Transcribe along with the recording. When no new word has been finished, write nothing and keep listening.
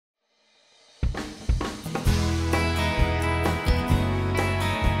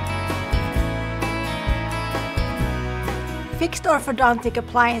Fixed orthodontic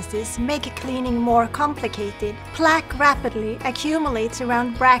appliances make cleaning more complicated. Plaque rapidly accumulates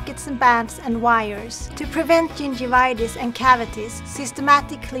around brackets and bands and wires. To prevent gingivitis and cavities,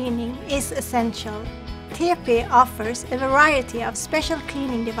 systematic cleaning is essential. TePe offers a variety of special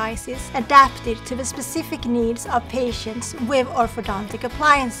cleaning devices adapted to the specific needs of patients with orthodontic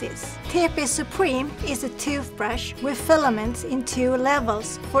appliances. TePe Supreme is a toothbrush with filaments in 2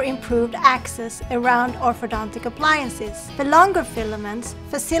 levels for improved access around orthodontic appliances. The longer filaments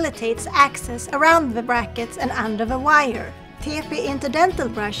facilitates access around the brackets and under the wire. TePe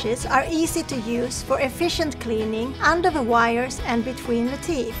interdental brushes are easy to use for efficient cleaning under the wires and between the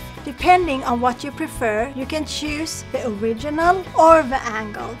teeth. Depending on what you prefer, you can choose the original or the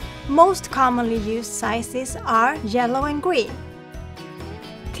angle. Most commonly used sizes are yellow and green.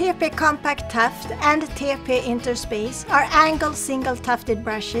 TePe Compact Tuft and TePe Interspace are angled single-tufted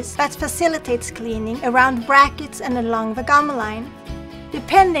brushes that facilitates cleaning around brackets and along the gum line.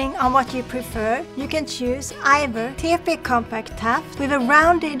 Depending on what you prefer, you can choose either TePe Compact Tuft with a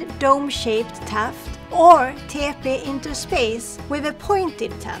rounded dome-shaped tuft or TePe Interspace with a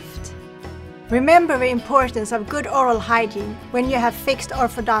pointed tuft. Remember the importance of good oral hygiene when you have fixed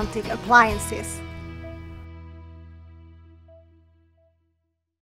orthodontic appliances.